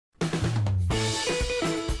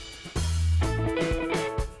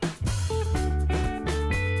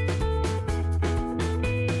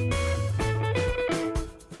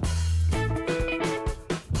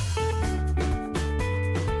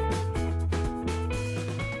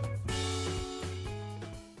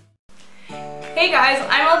Hey guys,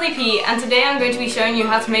 I'm LDP and today I'm going to be showing you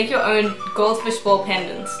how to make your own goldfish ball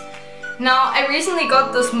pendants. Now, I recently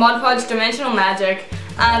got this Mod Podge Dimensional Magic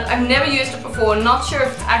and I've never used it before, not sure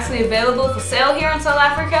if it's actually available for sale here in South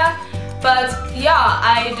Africa, but yeah,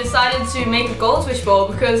 I decided to make a goldfish ball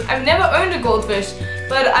because I've never owned a goldfish,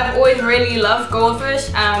 but I've always really loved goldfish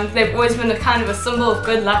and they've always been a kind of a symbol of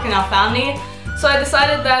good luck in our family. So I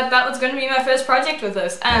decided that that was going to be my first project with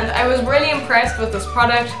this, and I was really impressed with this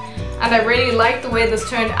product and I really liked the way this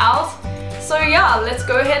turned out. So yeah, let's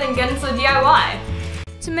go ahead and get into the DIY.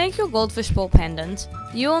 To make your goldfish ball pendant,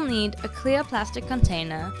 you will need a clear plastic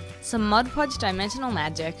container, some Mod Podge Dimensional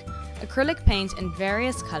Magic, acrylic paint in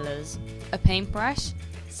various colors, a paintbrush,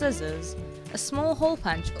 scissors, a small hole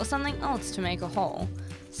punch or something else to make a hole,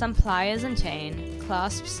 some pliers and chain,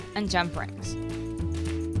 clasps and jump rings.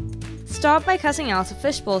 Start by cutting out a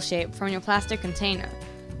fishbowl shape from your plastic container.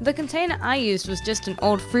 The container I used was just an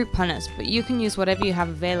old fruit punnet, but you can use whatever you have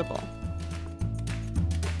available.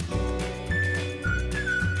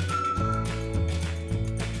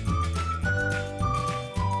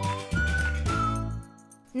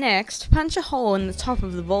 Next, punch a hole in the top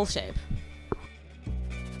of the bowl shape.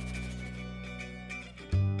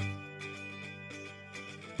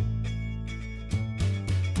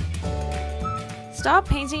 Start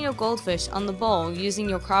painting your goldfish on the bowl using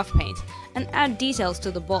your craft paint and add details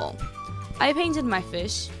to the bowl. I painted my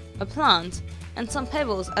fish, a plant, and some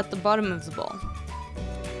pebbles at the bottom of the bowl.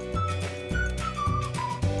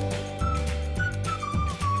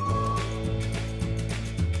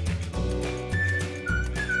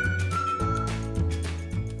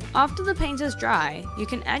 After the paint is dry, you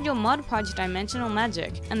can add your Mod Podge Dimensional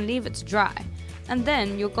Magic and leave it to dry, and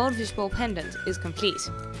then your goldfish ball pendant is complete.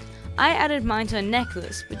 I added mine to a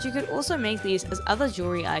necklace, but you could also make these as other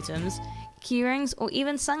jewelry items, keyrings, or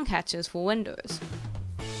even sun catchers for windows.